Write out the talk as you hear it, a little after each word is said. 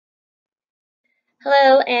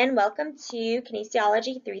Hello and welcome to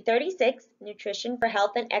Kinesiology 336, Nutrition for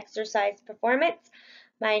Health and Exercise Performance.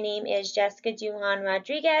 My name is Jessica Duhan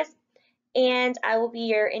Rodriguez, and I will be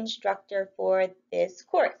your instructor for this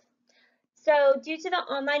course. So due to the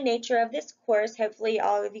online nature of this course, hopefully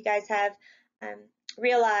all of you guys have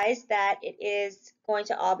realized that it is going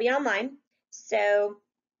to all be online. So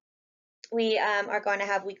we are going to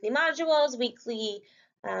have weekly modules, weekly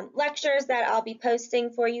lectures that I'll be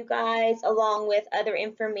posting for you guys, along with other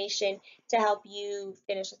information to help you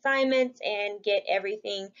finish assignments and get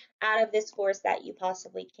everything out of this course that you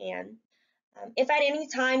possibly can. If at any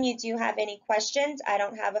time you do have any questions, I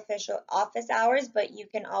don't have official office hours, but you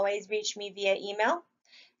can always reach me via email.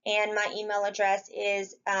 And my email address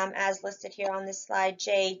is, as listed here on this slide,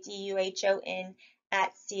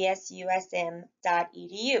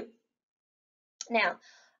 jduhon@csusm.edu. Now,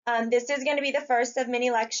 this is going to be the first of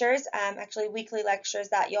many lectures, actually weekly lectures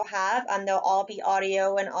that you'll have. They'll all be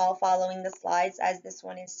audio and all following the slides as this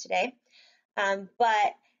one is today.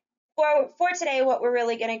 But for today, what we're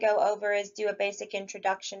really going to go over is do a basic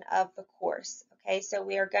introduction of the course. Okay, so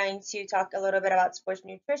we are going to talk a little bit about sports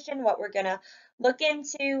nutrition, what we're going to look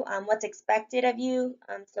into, what's expected of you.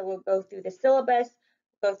 So we'll go through the syllabus,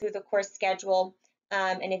 go through the course schedule,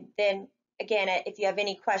 and then again, if you have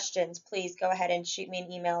any questions, please go ahead and shoot me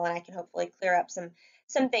an email and I can hopefully clear up some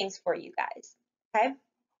things for you guys. Okay.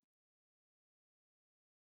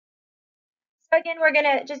 So again, we're going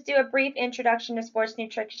to just do a brief introduction to sports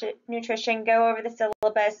nutrition, go over the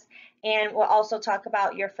syllabus, and we'll also talk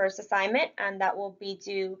about your first assignment, and that will be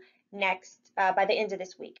due next by the end of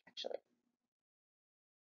this week, actually.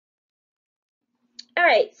 All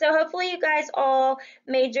right, so hopefully you guys all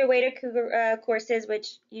made your way to Cougar courses,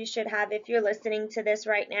 which you should have if you're listening to this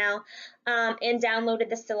right now, and downloaded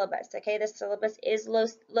the syllabus. Okay, the syllabus is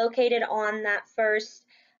located on that first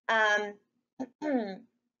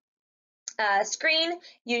screen.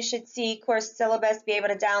 You should see course syllabus, be able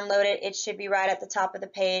to download it. It should be right at the top of the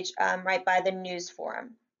page, right by the news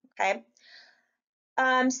forum. Okay.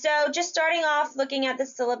 So just starting off looking at the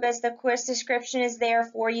syllabus, the course description is there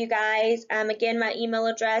for you guys. Again, my email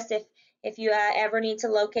address, if you ever need to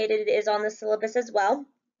locate it, it is on the syllabus as well.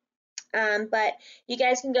 But you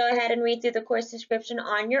guys can go ahead and read through the course description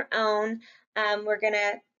on your own. We're going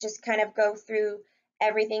to just kind of go through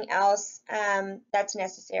everything else that's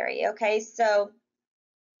necessary. Okay, so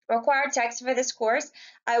required text for this course.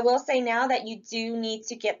 I will say now that you do need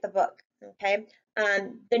to get the book. Okay,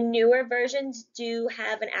 the newer versions do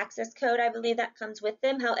have an access code, I believe, that comes with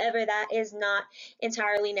them. However, that is not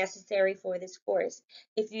entirely necessary for this course.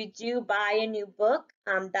 If you do buy a new book,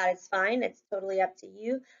 that is fine. It's totally up to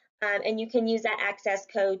you. And you can use that access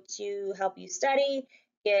code to help you study,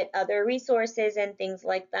 get other resources and things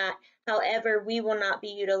like that. However, we will not be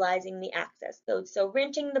utilizing the access code. So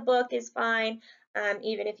renting the book is fine.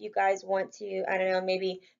 Even if you guys want to, I don't know,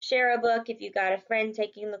 maybe share a book. If you got a friend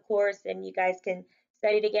taking the course and you guys can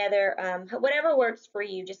study together, whatever works for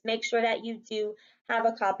you. Just make sure that you do have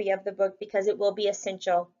a copy of the book because it will be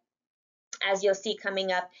essential, as you'll see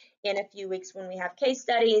coming up in a few weeks when we have case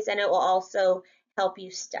studies, and it will also help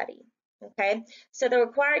you study. Okay, so the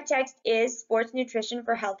required text is Sports Nutrition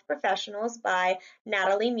for Health Professionals by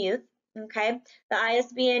Natalie Muth. Okay, the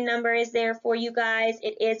ISBN number is there for you guys.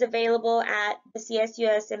 It is available at the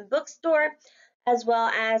CSUSM bookstore, as well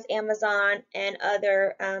as Amazon and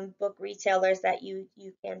other book retailers that you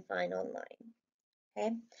can find online.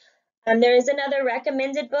 Okay. There is another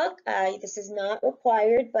recommended book. This is not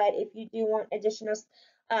required, but if you do want additional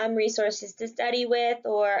resources to study with,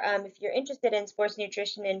 or if you're interested in sports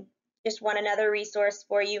nutrition and just want another resource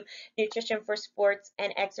for you, Nutrition for Sports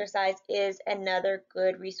and Exercise is another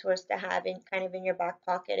good resource to have in kind of in your back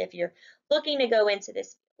pocket if you're looking to go into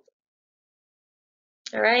this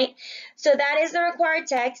field. All right, so that is the required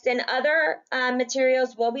text, and other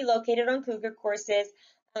materials will be located on Cougar Courses.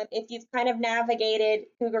 If you've kind of navigated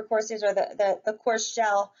Cougar Courses or the course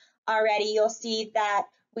shell already, you'll see that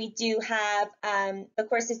we do have the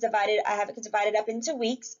course is divided. I have it divided up into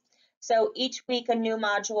weeks. So each week a new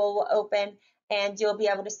module will open and you'll be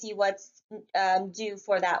able to see what's due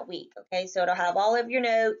for that week. Okay, so it'll have all of your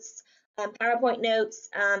notes, PowerPoint notes,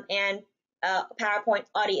 and PowerPoint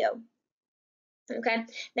audio. Okay,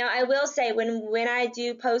 now I will say when I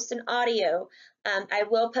do post an audio, I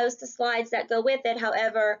will post the slides that go with it.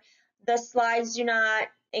 However, the slides do not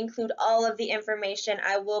include all of the information.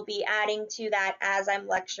 I will be adding to that as I'm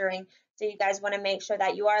lecturing. So you guys want to make sure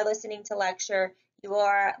that you are listening to lecture, you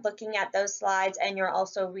are looking at those slides, and you're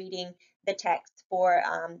also reading the text for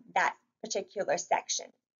that particular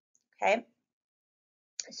section. Okay.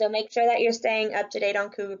 So make sure that you're staying up to date on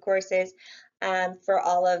Cougar Courses. for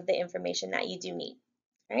all of the information that you do need.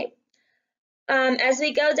 All right. As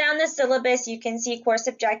we go down the syllabus, you can see course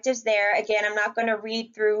objectives there. Again, I'm not going to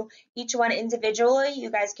read through each one individually. You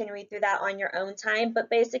guys can read through that on your own time. But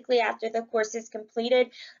basically, after the course is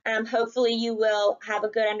completed, hopefully you will have a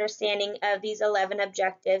good understanding of these 11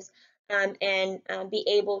 objectives and be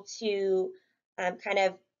able to kind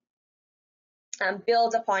of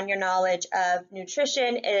build upon your knowledge of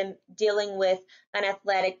nutrition and dealing with an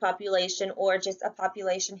athletic population or just a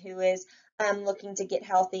population who is looking to get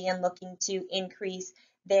healthy and looking to increase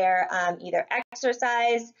their either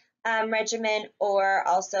exercise regimen or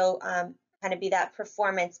also kind of be that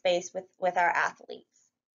performance base with our athletes.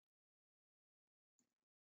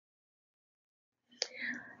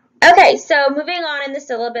 Okay, so moving on in the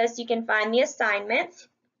syllabus, you can find the assignments.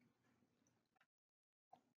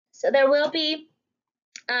 So there will be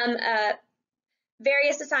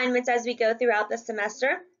various assignments as we go throughout the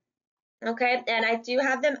semester. Okay, and I do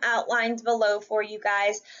have them outlined below for you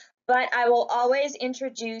guys, but I will always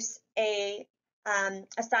introduce a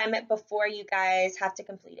assignment before you guys have to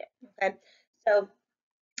complete it. Okay, so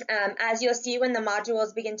as you'll see when the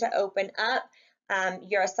modules begin to open up,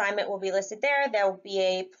 your assignment will be listed there. There will be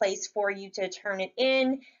a place for you to turn it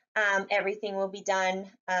in. Everything will be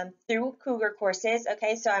done through Cougar Courses.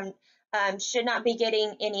 Okay, so I should not be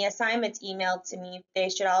getting any assignments emailed to me. They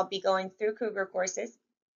should all be going through Cougar Courses.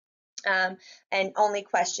 And only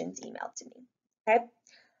questions emailed to me. Okay,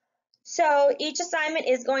 so each assignment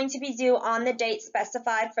is going to be due on the date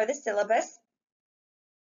specified for the syllabus.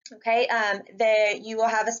 Okay, you will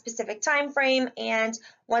have a specific time frame, and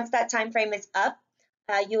once that time frame is up,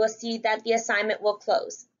 you will see that the assignment will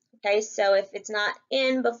close. Okay, so if it's not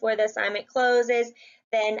in before the assignment closes,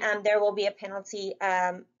 then there will be a penalty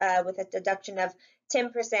with a deduction of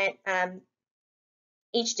 10%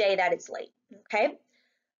 each day that it's late. Okay.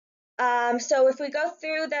 So if we go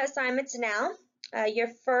through the assignments now, your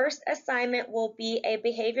first assignment will be a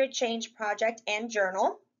behavior change project and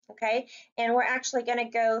journal, okay? And we're actually going to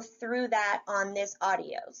go through that on this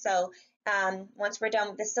audio. So once we're done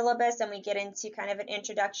with the syllabus and we get into kind of an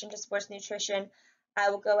introduction to sports nutrition, I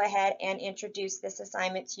will go ahead and introduce this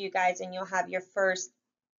assignment to you guys, and you'll have your first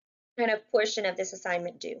kind of portion of this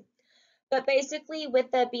assignment due. But basically, with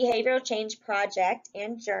the behavioral change project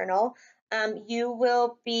and journal, you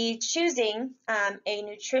will be choosing a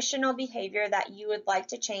nutritional behavior that you would like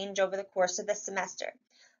to change over the course of the semester.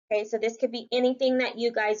 Okay, so this could be anything that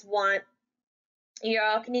you guys want. You're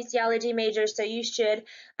all kinesiology majors, so you should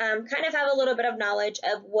kind of have a little bit of knowledge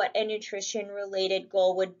of what a nutrition-related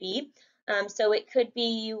goal would be. So it could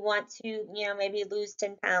be you want to, maybe lose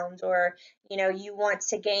 10 pounds, or, you want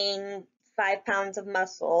to gain 5 pounds of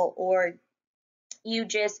muscle, or you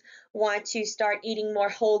just want to start eating more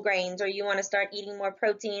whole grains, or you want to start eating more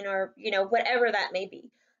protein, or whatever that may be.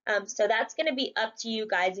 So that's going to be up to you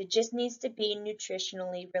guys. It just needs to be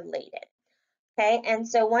nutritionally related. Okay, and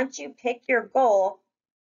so once you pick your goal,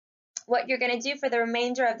 what you're going to do for the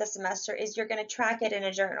remainder of the semester is you're going to track it in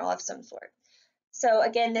a journal of some sort. So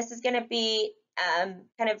again, this is going to be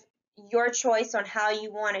kind of your choice on how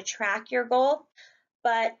you want to track your goal,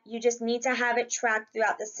 but you just need to have it tracked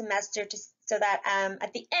throughout the semester so that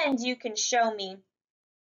at the end you can show me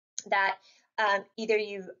that either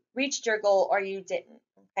you reached your goal or you didn't.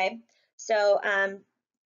 Okay, so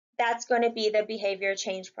that's going to be the behavior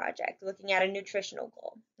change project, looking at a nutritional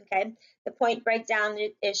goal. Okay, the point breakdown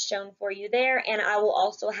is shown for you there, and I will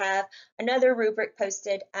also have another rubric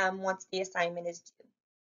posted once the assignment is due.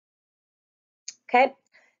 Okay,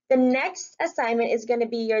 the next assignment is going to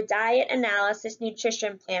be your diet analysis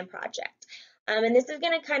nutrition plan project. And this is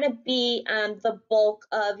going to kind of be the bulk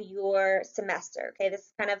of your semester. Okay, this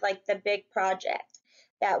is kind of like the big project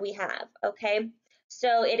that we have. Okay,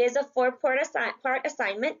 so it is a 4-part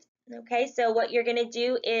assignment. Okay, so what you're going to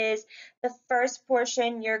do is the first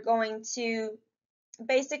portion, you're going to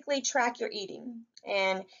basically track your eating,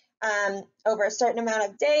 and over a certain amount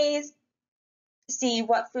of days, see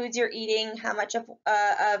what foods you're eating, how much of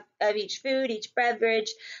each food, each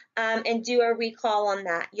beverage, and do a recall on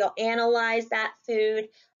that. You'll analyze that food,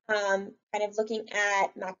 kind of looking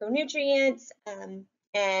at macronutrients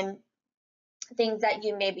and things that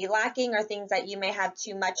you may be lacking, or things that you may have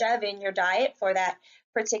too much of in your diet for that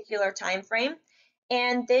particular time frame.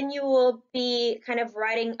 And then you will be kind of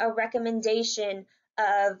writing a recommendation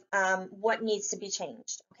of what needs to be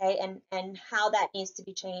changed, okay, and how that needs to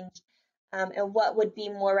be changed, and what would be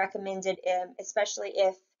more recommended, especially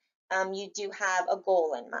if you do have a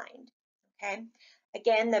goal in mind. Okay,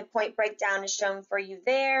 again, the point breakdown is shown for you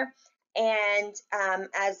there, and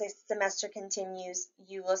as the semester continues,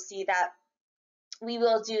 you will see that we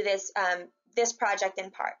will do this this project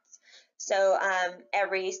in parts. So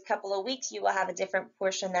every couple of weeks you will have a different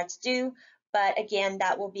portion that's due, but again,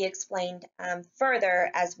 that will be explained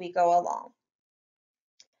further as we go along.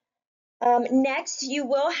 Next, you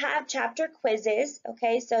will have chapter quizzes,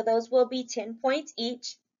 okay, so those will be 10 points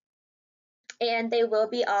each, and they will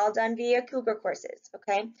be all done via Cougar courses,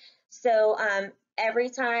 okay? So every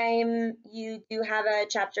time you do have a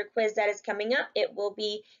chapter quiz that is coming up, it will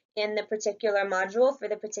be in the particular module for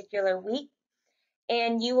the particular week,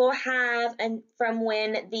 and you will have, and from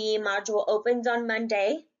when the module opens on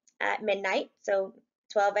Monday at midnight, so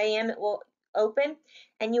 12 a.m. it will open,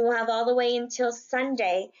 and you will have all the way until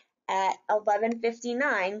Sunday at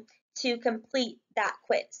 11:59 to complete that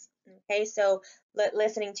quiz. Okay, so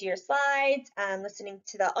listening to your slides, listening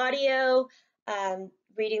to the audio,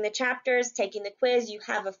 reading the chapters, taking the quiz, you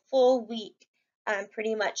have a full week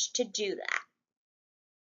pretty much to do that.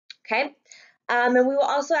 Okay, and we will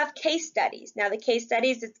also have case studies. Now the case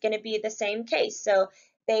studies, it's going to be the same case. So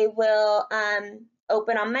they will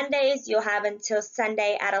open on Mondays. You'll have until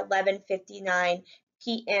Sunday at 11:59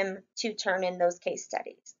 p.m. to turn in those case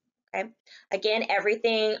studies. Okay, again,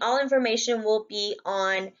 everything, all information will be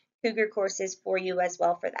on Cougar courses for you as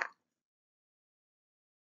well for that.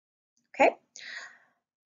 Okay.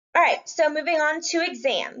 All right, so moving on to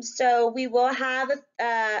exams. So we will have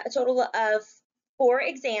a total of 4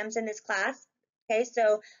 exams in this class. Okay,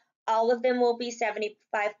 so all of them will be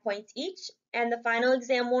 75 points each, and the final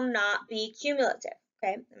exam will not be cumulative.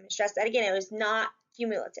 Okay, I'm going to stress that again, it is not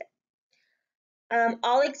cumulative.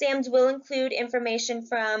 All exams will include information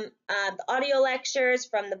from the audio lectures,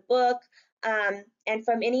 from the book, and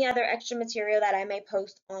from any other extra material that I may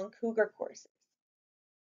post on Cougar courses.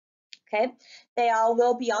 Okay, they all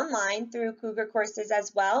will be online through Cougar courses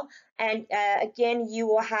as well, and again, you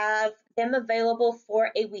will have them available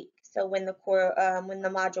for a week. So when the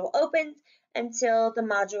module opens until the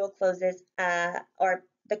module closes, or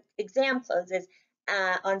the exam closes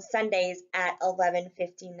on Sundays at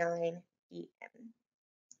 11:59 p.m.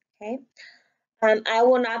 Okay, I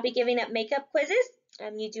will not be giving up makeup quizzes.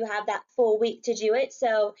 You do have that full week to do it.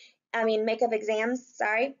 So, I mean makeup exams.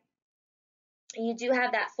 Sorry. You do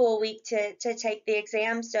have that full week to take the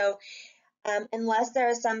exam. So unless there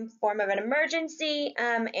is some form of an emergency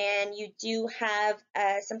and you do have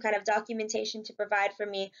some kind of documentation to provide for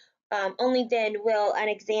me, only then will an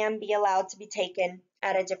exam be allowed to be taken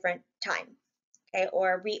at a different time, okay,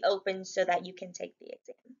 or reopened so that you can take the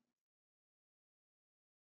exam.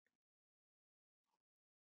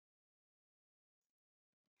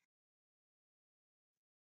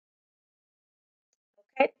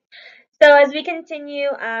 Okay, so as we continue,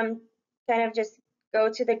 kind of just go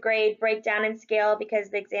to the grade breakdown and scale because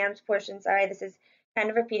the exams portion, sorry, this is kind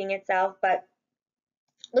of repeating itself, but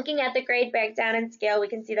looking at the grade breakdown and scale, we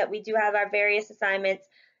can see that we do have our various assignments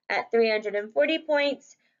at 340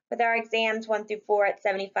 points, with our exams 1 through 4 at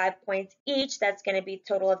 75 points each. That's going to be a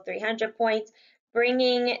total of 300 points,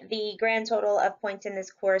 bringing the grand total of points in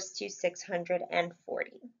this course to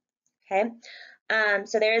 640. Okay,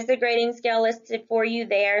 so there's the grading scale listed for you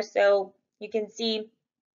there. So you can see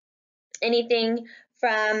anything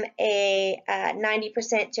from a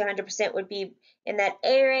 90% to 100% would be in that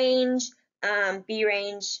A range. B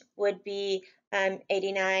range would be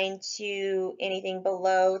 89 to anything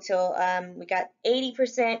below till we got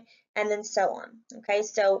 80%, and then so on. Okay,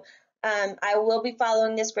 so I will be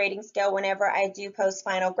following this grading scale whenever I do post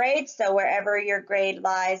final grades. So wherever your grade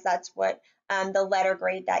lies, that's what the letter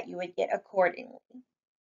grade that you would get accordingly.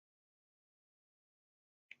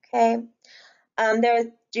 Okay.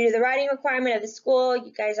 Due to the writing requirement of the school,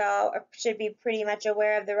 you guys all should be pretty much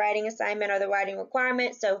aware of the writing assignment or the writing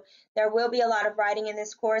requirement. So there will be a lot of writing in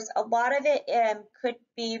this course. A lot of it could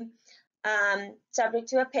be subject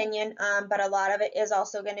to opinion, but a lot of it is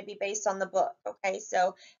also going to be based on the book. Okay,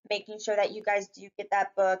 so making sure that you guys do get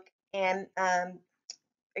that book and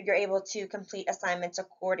you're able to complete assignments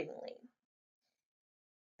accordingly.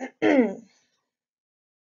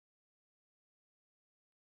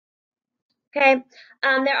 Okay,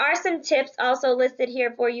 there are some tips also listed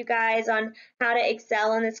here for you guys on how to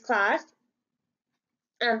excel in this class.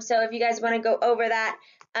 So if you guys want to go over that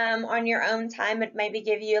on your own time, it maybe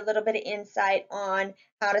give you a little bit of insight on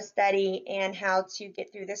how to study and how to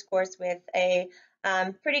get through this course with a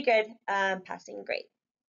pretty good passing grade.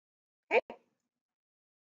 Okay.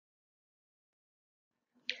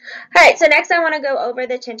 All right, so next I want to go over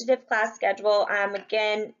the tentative class schedule.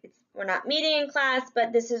 Again, we're not meeting in class,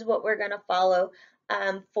 but this is what we're going to follow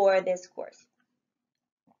for this course.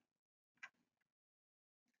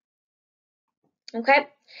 Okay,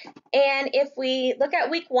 And if we look at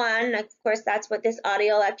week 1, of course, that's what this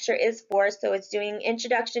audio lecture is for. So it's doing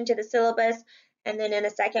introduction to the syllabus. And then in a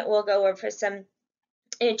second, we'll go over some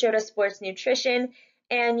intro to sports nutrition.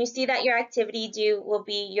 And you see that your activity due will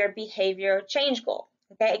be your behavior change goal.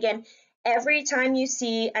 Okay, again, every time you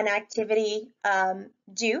see an activity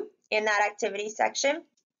due in that activity section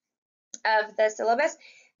of the syllabus,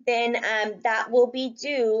 then that will be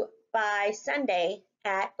due by Sunday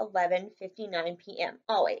at 11:59 p.m.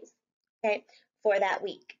 always, okay, for that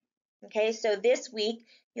week. Okay, so this week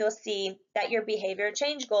you'll see that your behavior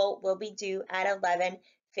change goal will be due at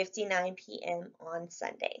 11:59 p.m. on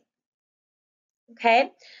Sunday.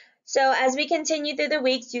 Okay, so as we continue through the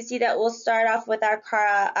weeks, you see that we'll start off with our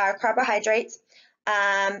carbohydrates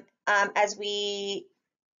as we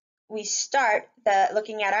start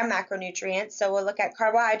looking at our macronutrients. So we'll look at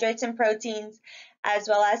carbohydrates and proteins as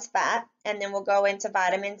well as fat, and then we'll go into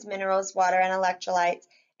vitamins, minerals, water, and electrolytes.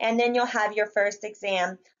 And then you'll have your first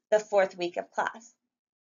exam the 4th week of class.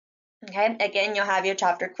 Okay, again, you'll have your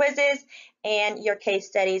chapter quizzes and your case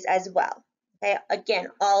studies as well. Okay, again,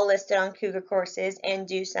 all listed on Cougar Courses and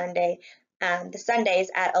due Sunday, the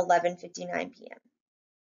Sundays at 11:59 p.m.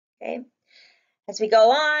 Okay. As we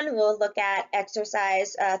go on, we'll look at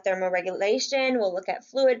exercise thermoregulation, we'll look at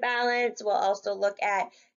fluid balance, we'll also look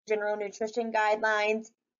at general nutrition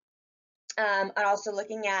guidelines, and also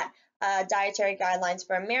looking at dietary guidelines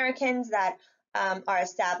for Americans that are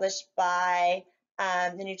established by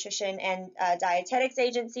the nutrition and dietetics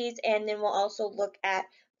agencies, and then we'll also look at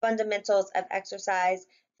fundamentals of exercise,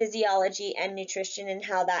 physiology, and nutrition and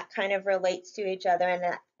how that kind of relates to each other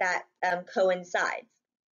and that coincides.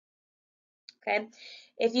 Okay,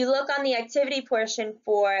 if you look on the activity portion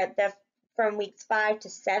from weeks 5 to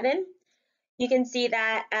 7, you can see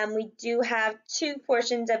that we do have 2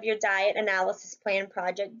 portions of your diet analysis plan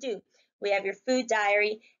project due. We have your food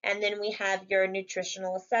diary, and then we have your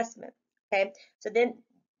nutritional assessment. Okay, so then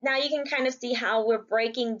now you can kind of see how we're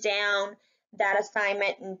breaking down that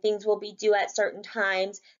assignment, and things will be due at certain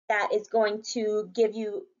times. That is going to give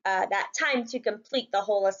you that time to complete the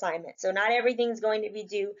whole assignment. So not everything's going to be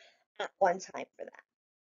due at one time for that.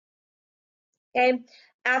 Okay,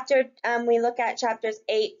 after we look at chapters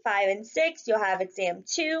 8, 5, and 6, you'll have exam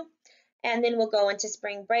 2, and then we'll go into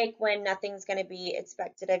spring break when nothing's going to be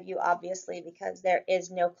expected of you, obviously, because there is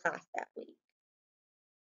no class that week.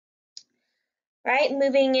 Right,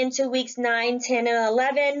 moving into weeks 9, 10, and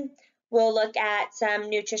 11, we'll look at some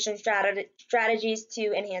nutrition strategies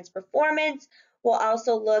to enhance performance. We'll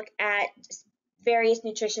also look at various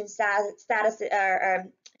nutrition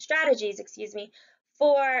strategies,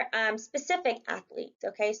 for specific athletes.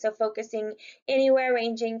 Okay, so focusing anywhere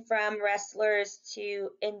ranging from wrestlers to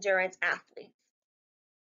endurance athletes.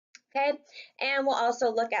 Okay, and we'll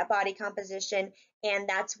also look at body composition, and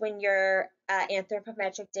that's when your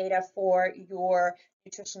anthropometric data for your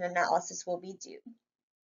nutrition analysis will be due.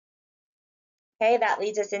 Okay, that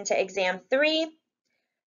leads us into exam 3,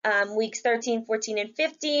 weeks 13, 14, and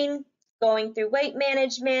 15, going through weight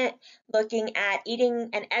management, looking at eating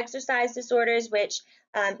and exercise disorders, which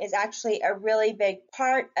is actually a really big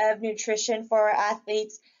part of nutrition for our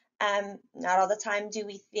athletes. Not all the time do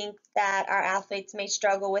we think that our athletes may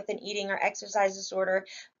struggle with an eating or exercise disorder,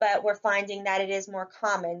 but we're finding that it is more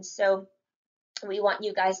common. So we want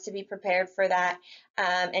you guys to be prepared for that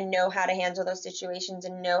and know how to handle those situations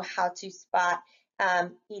and know how to spot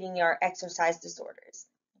eating or exercise disorders.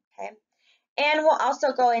 Okay. And we'll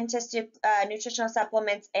also go into nutritional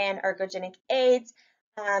supplements and ergogenic aids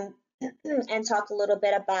and talk a little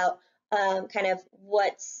bit about kind of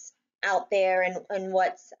what's out there and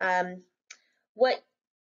what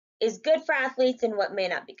is good for athletes and what may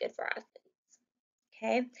not be good for athletes.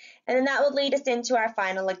 Okay, and then that will lead us into our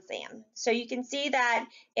final exam. So you can see that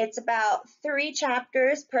it's about 3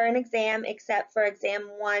 chapters per an exam, except for exam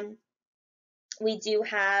 1. We do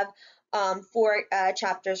have 4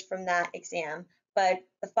 chapters from that exam, but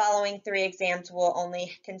the following 3 exams will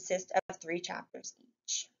only consist of 3 chapters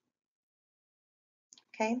each.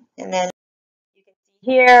 Okay, and then you can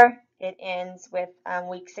see here it ends with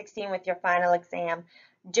week 16 with your final exam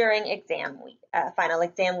during exam week, final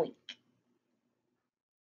exam week.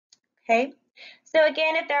 Okay, so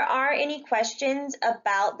again, if there are any questions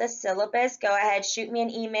about the syllabus, go ahead, shoot me an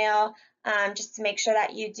email just to make sure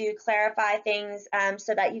that you do clarify things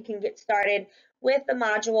so that you can get started with the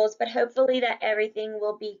modules, but hopefully that everything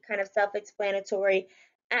will be kind of self-explanatory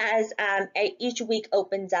as each week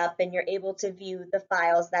opens up and you're able to view the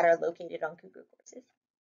files that are located on Cougar Courses.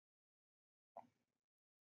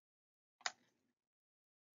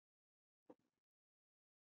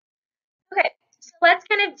 Okay, so let's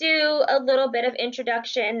kind of do a little bit of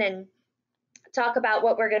introduction and talk about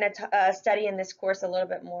what we're going to study in this course a little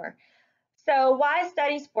bit more. So why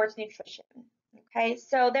study sports nutrition? Okay,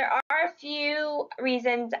 so there are a few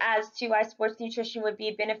reasons as to why sports nutrition would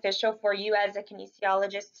be beneficial for you as a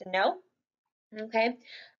kinesiologist to know. Okay,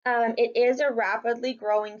 it is a rapidly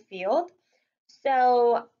growing field.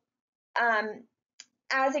 So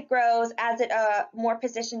as it grows, as it more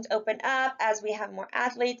positions open up, as we have more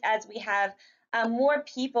athletes, as we have more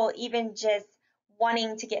people even just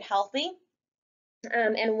wanting to get healthy,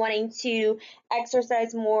 and wanting to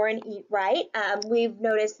exercise more and eat right, we've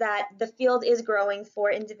noticed that the field is growing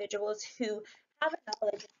for individuals who have a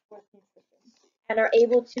knowledge of sports nutrition and are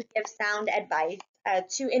able to give sound advice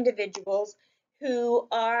to individuals who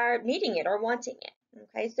are needing it or wanting it.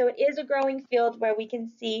 Okay, so it is a growing field where we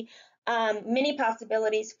can see many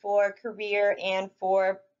possibilities for career and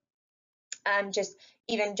for just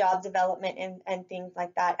even job development and things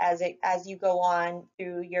like that as you go on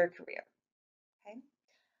through your career. Okay.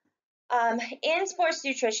 In sports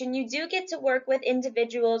nutrition, you do get to work with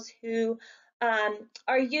individuals who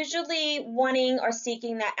are usually wanting or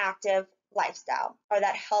seeking that active lifestyle or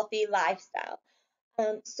that healthy lifestyle.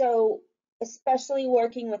 So especially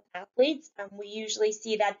working with athletes, we usually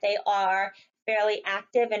see that they are fairly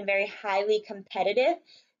active and very highly competitive.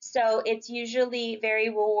 So it's usually very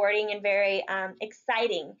rewarding and very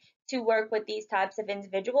exciting to work with these types of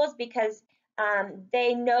individuals because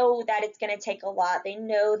they know that it's going to take a lot. They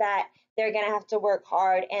know that they're going to have to work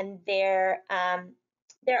hard, and they're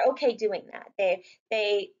okay doing that.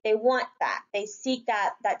 They want that. They seek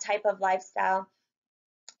that type of lifestyle,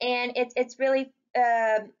 and it's really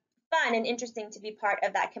fun and interesting to be part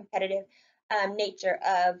of that competitive nature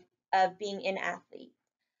of being an athlete.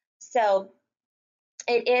 So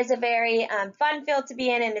it is a very fun field to be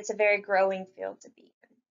in, and it's a very growing field to be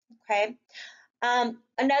in. Okay.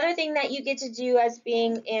 Another thing that you get to do as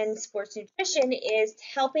being in sports nutrition is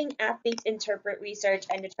helping athletes interpret research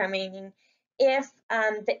and determining if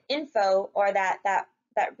the info or that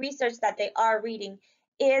research that they are reading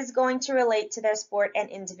is going to relate to their sport and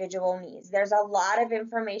individual needs. There's a lot of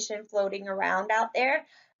information floating around out there,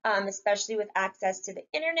 especially with access to the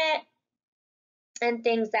internet and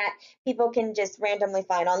things that people can just randomly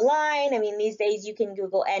find online. I mean, these days you can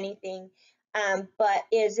Google anything, but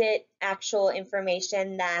is it actual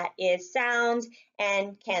information that is sound,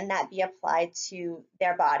 and can that be applied to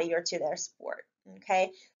their body or to their sport?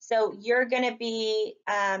 Okay, so you're going to be,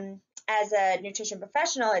 as a nutrition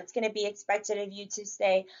professional, it's going to be expected of you to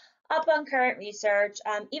stay up on current research,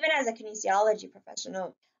 even as a kinesiology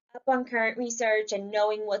professional, up on current research and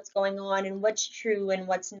knowing what's going on and what's true and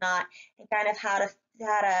what's not, and kind of how to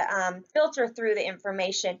filter through the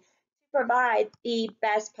information to provide the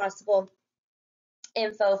best possible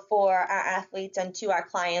info for our athletes and to our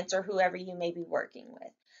clients or whoever you may be working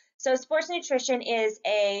with. So sports nutrition is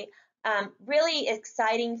a really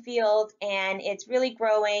exciting field, and it's really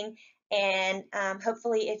growing, and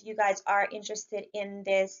hopefully if you guys are interested in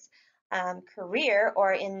this career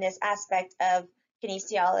or in this aspect of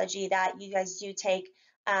kinesiology, that you guys do take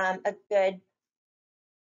a good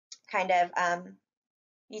kind of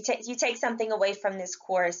you take something away from this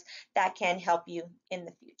course that can help you in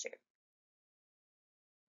the future.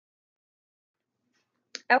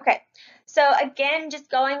 Okay, so again, just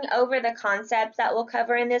going over the concepts that we'll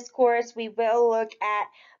cover in this course, we will look at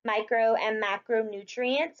micro and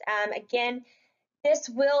macronutrients. Again, this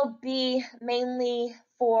will be mainly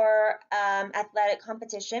for athletic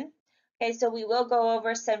competition. Okay, so we will go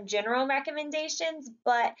over some general recommendations,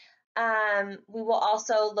 but we will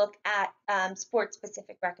also look at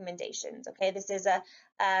sport-specific recommendations. Okay, this is a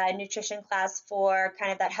nutrition class for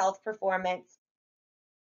kind of that health performance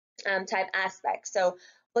type aspect. So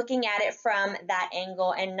looking at it from that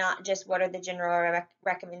angle and not just what are the general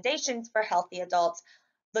recommendations for healthy adults,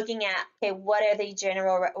 looking at, okay, what are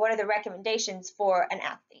the recommendations for an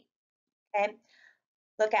athlete? Okay,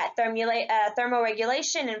 look at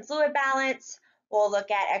thermoregulation and fluid balance. We'll look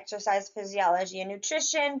at exercise physiology and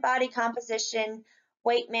nutrition, body composition,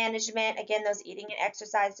 weight management, again, those eating and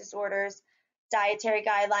exercise disorders, dietary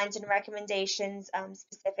guidelines and recommendations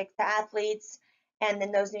specific to athletes, and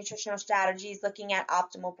then those nutritional strategies looking at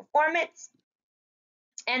optimal performance,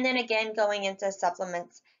 and then again going into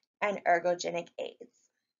supplements and ergogenic aids.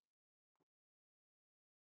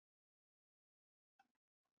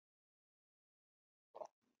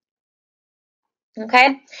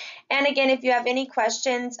 Okay, and again, if you have any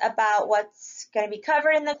questions about what's going to be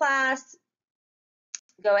covered in the class,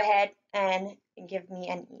 go ahead and give me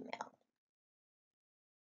an email.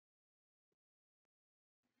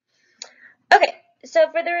 Okay,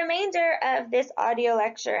 So for the remainder of this audio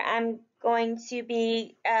lecture, I'm going to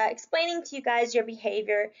be explaining to you guys your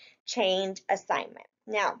behavior change assignment.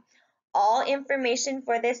 Now, all information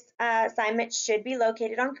for this assignment should be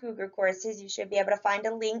located on Cougar Courses. You should be able to find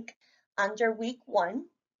a link under week 1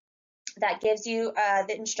 that gives you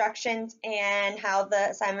the instructions and how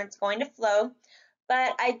the assignment's going to flow.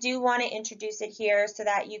 But I do want to introduce it here so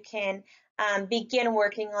that you can begin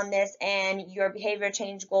working on this, and your behavior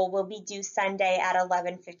change goal will be due Sunday at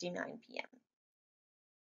 11:59 p.m.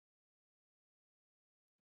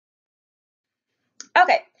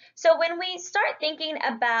 Okay, so when we start thinking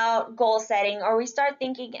about goal setting, or we start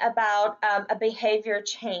thinking about a behavior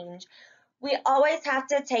change, we always have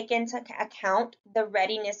to take into account the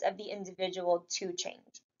readiness of the individual to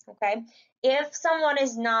change. Okay, if someone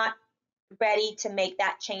is not ready to make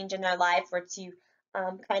that change in their life, or to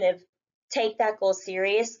kind of take that goal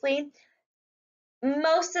seriously,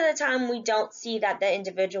 most of the time we don't see that the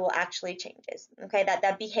individual actually changes, okay, that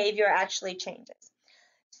that behavior actually changes.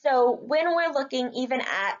 So when we're looking even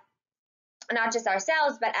at not just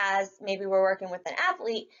ourselves, but as maybe we're working with an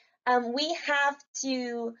athlete, we have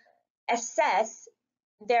to assess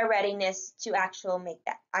their readiness to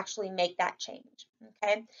actually make that change.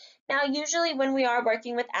 Okay. Now, usually when we are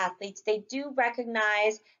working with athletes, they do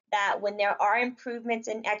recognize that when there are improvements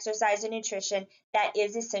in exercise and nutrition, that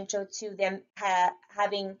is essential to them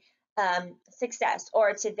having success,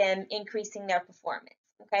 or to them increasing their performance.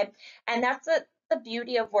 Okay. And that's the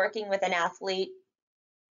beauty of working with an athlete.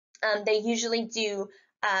 They usually do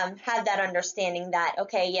have that understanding that,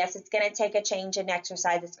 okay, yes, it's going to take a change in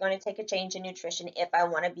exercise, it's going to take a change in nutrition if I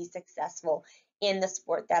want to be successful in the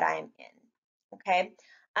sport that I'm in. Okay.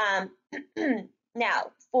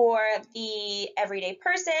 Now, for the everyday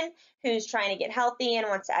person who's trying to get healthy and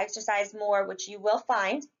wants to exercise more, which you will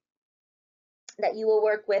find that you will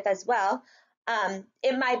work with as well,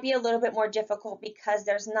 it might be a little bit more difficult because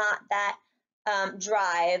there's not that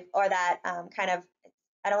drive, or that kind of,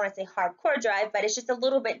 I don't want to say hardcore drive, but it's just a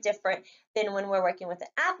little bit different than when we're working with an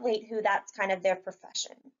athlete who that's kind of their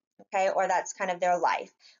profession, okay, or that's kind of their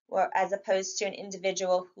life, or as opposed to an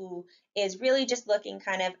individual who is really just looking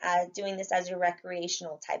kind of at doing this as a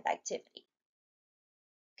recreational type activity.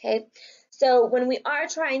 Okay, so when we are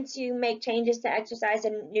trying to make changes to exercise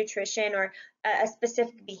and nutrition, or a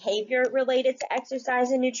specific behavior related to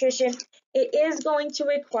exercise and nutrition, it is going to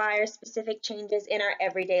require specific changes in our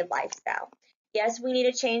everyday lifestyle. Yes, we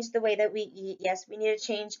need to change the way that we eat. Yes, we need to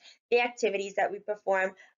change the activities that we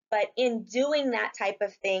perform. But in doing that type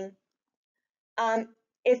of thing, um,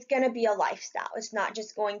 it's going to be a lifestyle. It's not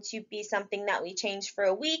just going to be something that we change for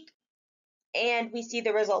a week and we see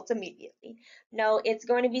the results immediately. No, it's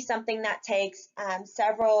going to be something that takes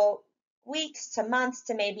several weeks to months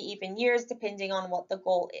to maybe even years, depending on what the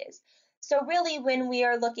goal is. So really, when we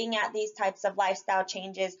are looking at these types of lifestyle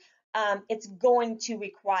changes, it's going to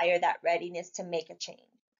require that readiness to make a change.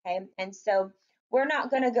 Okay, and so we're not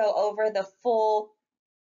going to go over the full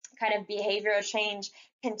kind of behavioral change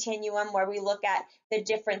continuum, where we look at the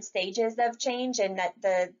different stages of change, and that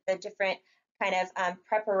the different kind of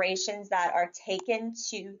preparations that are taken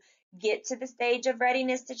to get to the stage of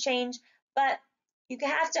readiness to change. But you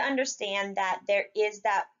have to understand that there is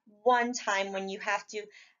that one time when you have to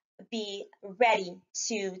be ready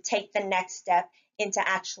to take the next step into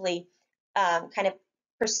actually kind of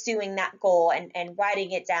pursuing that goal, and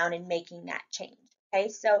writing it down and making that change. Okay,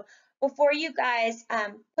 so before you guys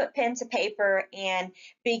put pen to paper and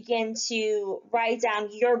begin to write down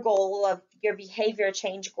your goal of your behavior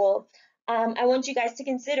change goal, I want you guys to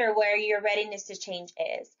consider where your readiness to change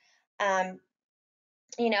is. Um,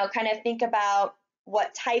 kind of think about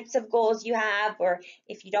what types of goals you have, or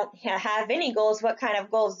if you don't have any goals, what kind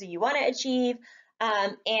of goals do you want to achieve,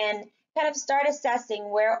 and kind of start assessing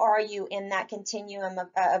where are you in that continuum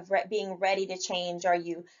of being ready to change. Are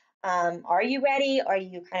you ready? Are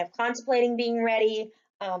you kind of contemplating being ready?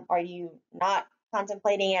 Are you not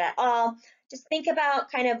contemplating it at all? Just think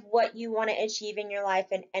about kind of what you want to achieve in your life,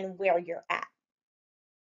 and where you're at.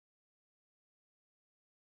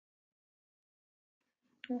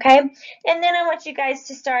 Okay, and then I want you guys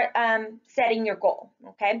to start setting your goal.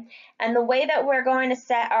 Okay, and the way that we're going to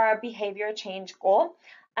set our behavior change goal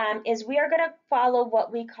is we are going to follow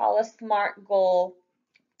what we call a SMART goal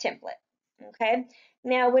template. Okay,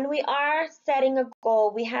 now when we are setting a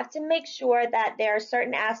goal, we have to make sure that there are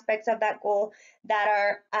certain aspects of that goal that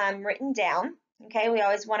are written down. Okay, we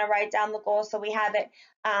always want to write down the goal so we have it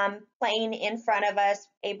plain in front of us,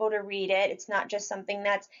 able to read it. It's not just something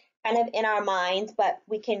that's kind of in our minds, but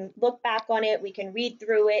we can look back on it, we can read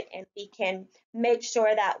through it, and we can make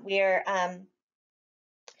sure that we're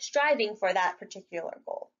striving for that particular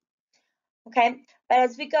goal. Okay, but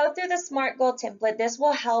as we go through the SMART goal template, this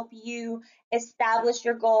will help you establish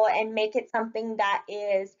your goal and make it something that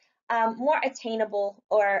is more attainable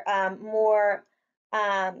or more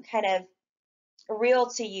kind of real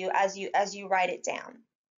to you as you write it down.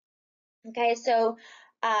 Okay, so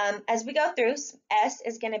as we go through, S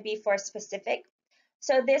is going to be for specific.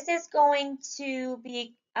 So this is going to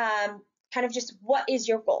be kind of just what is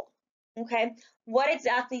your goal? Okay, what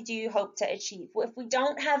exactly do you hope to achieve? Well, if we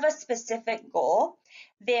don't have a specific goal,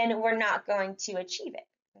 then we're not going to achieve it.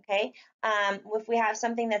 Okay, if we have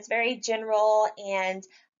something that's very general and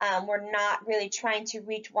we're not really trying to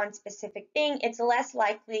reach one specific thing, it's less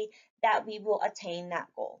likely that we will attain that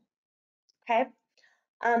goal. Okay.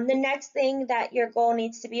 The next thing that your goal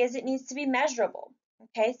needs to be is it needs to be measurable.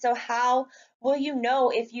 Okay, so how will you know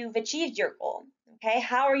if you've achieved your goal? Okay,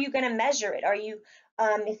 how are you going to measure it? Are you,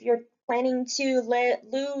 if you're planning to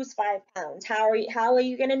lose 5 pounds, how are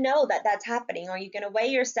you going to know that that's happening? Are you going to weigh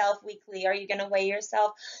yourself weekly? Are you going to weigh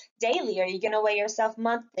yourself daily? Are you going to weigh yourself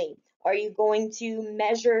monthly? Are you going to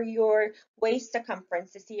measure your waist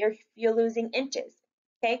circumference to see if you're losing inches?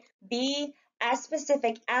 Okay, be as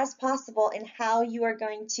specific as possible in how you are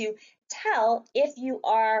going to tell if you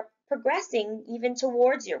are progressing even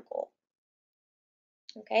towards your goal.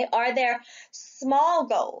 Okay, are there small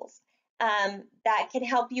goals that can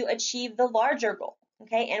help you achieve the larger goal?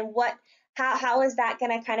 Okay, and how is that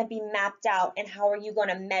going to kind of be mapped out, and how are you going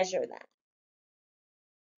to measure that?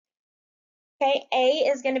 Okay, A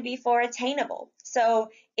is going to be for attainable. So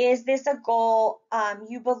is this a goal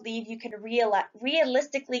you believe you can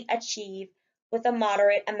realistically achieve with a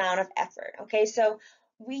moderate amount of effort? Okay, so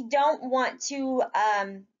we don't want to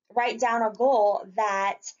write down a goal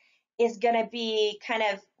that is going to be kind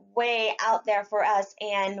of way out there for us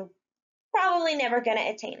and probably never going to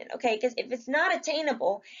attain it. Okay, because if it's not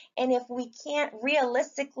attainable and if we can't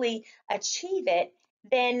realistically achieve it,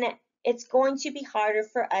 then it's going to be harder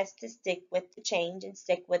for us to stick with the change and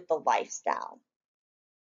stick with the lifestyle.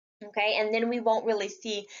 Okay, and then we won't really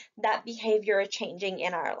see that behavior changing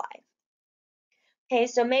in our life. Okay,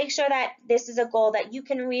 so make sure that this is a goal that you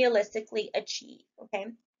can realistically achieve. Okay,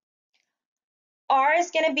 R is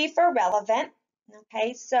going to be for relevant.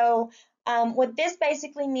 Okay, so what this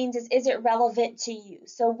basically means is it relevant to you?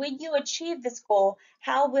 So when you achieve this goal,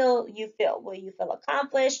 how will you feel? Will you feel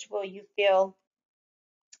accomplished? Will you feel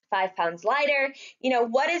 5 pounds lighter? You know,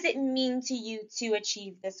 what does it mean to you to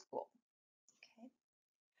achieve this goal? Okay.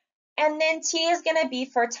 And then T is going to be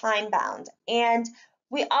for time bound. And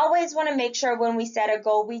we always want to make sure when we set a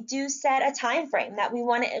goal, we do set a time frame that we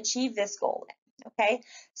want to achieve this goal in. Okay,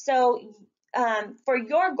 so for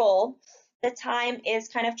your goal, the time is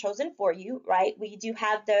kind of chosen for you, right? We do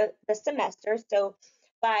have the semester, so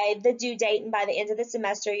by the due date and by the end of the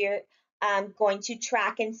semester, you're going to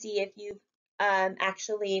track and see if you've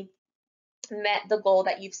actually met the goal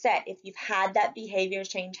that you've set, if you've had that behavior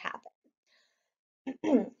change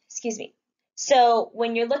happen. Excuse me. So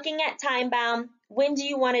when you're looking at time bound, when do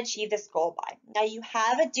you want to achieve this goal by? Now you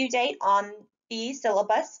have a due date on the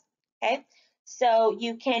syllabus, okay? So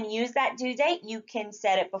you can use that due date. You can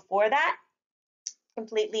set it before that,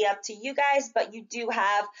 completely up to you guys, but you do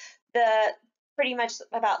have the pretty much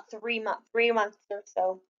about 3 months or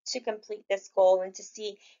so to complete this goal and to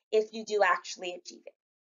see if you do actually achieve it.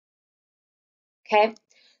 Okay,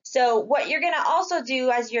 so what you're going to also do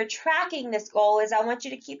as you're tracking this goal is I want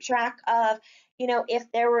you to keep track of, you know,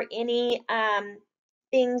 if there were any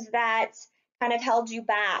things that kind of held you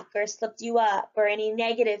back or slipped you up, or any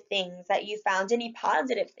negative things that you found, any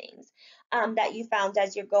positive things that you found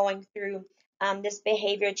as you're going through this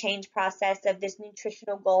behavior change process of this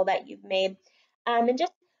nutritional goal that you've made. And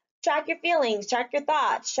just track your feelings, track your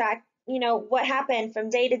thoughts, track, you know, what happened from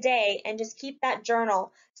day to day, and just keep that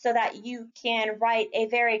journal so that you can write a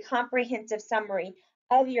very comprehensive summary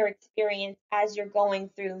of your experience as you're going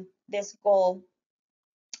through this goal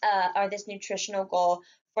or this nutritional goal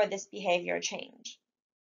for this behavior change.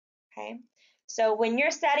 Okay, so when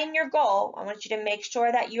you're setting your goal, I want you to make sure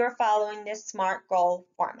that you are following this SMART goal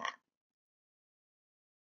format.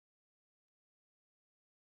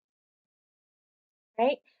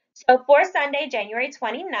 Right? So for Sunday, January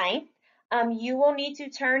 29th, you will need to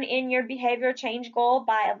turn in your behavior change goal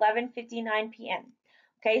by 11:59 p.m.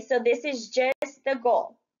 Okay, so this is just the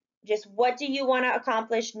goal. Just what do you want to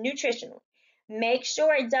accomplish nutritionally? Make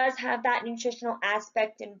sure it does have that nutritional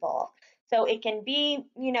aspect involved. So it can be,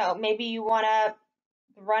 you know, maybe you want to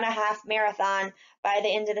run a half marathon by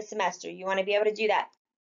the end of the semester. You want to be able to do that.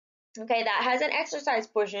 Okay, that has an exercise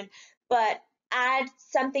portion, but add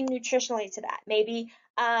something nutritionally to that. Maybe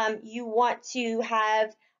you want to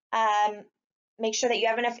have Make sure that you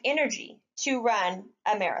have enough energy to run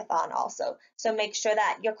a marathon also. So make sure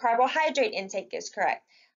that your carbohydrate intake is correct.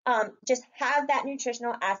 Just have that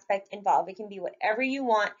nutritional aspect involved. It can be whatever you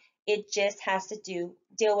want. It just has to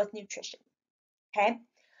deal with nutrition. Okay.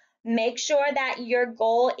 Make sure that your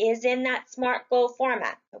goal is in that SMART goal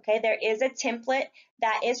format. Okay. There is a template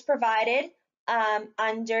that is provided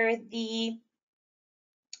under the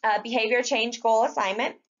behavior change goal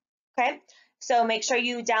assignment. Okay. So make sure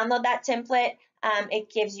you download that template.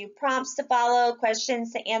 It gives you prompts to follow,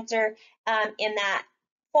 questions to answer in that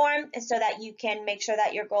form, and so that you can make sure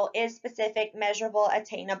that your goal is specific, measurable,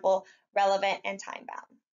 attainable, relevant, and time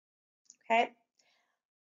bound. Okay.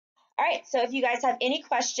 All right, so if you guys have any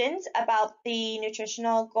questions about the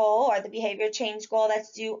nutritional goal or the behavior change goal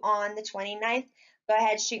that's due on the 29th, go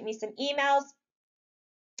ahead, shoot me some emails.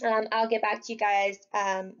 I'll get back to you guys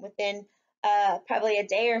within probably a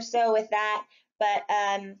day or so with that. But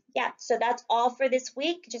yeah, so that's all for this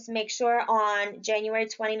week. Just make sure on January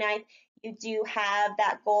 29th, you do have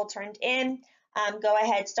that goal turned in. Go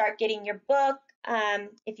ahead, start getting your book.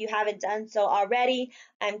 If you haven't done so already,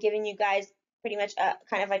 I'm giving you guys pretty much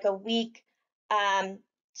kind of like a week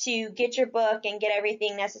to get your book and get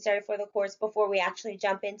everything necessary for the course before we actually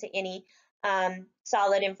jump into any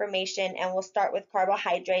solid information, and we'll start with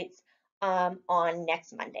carbohydrates on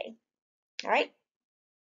next Monday. All right.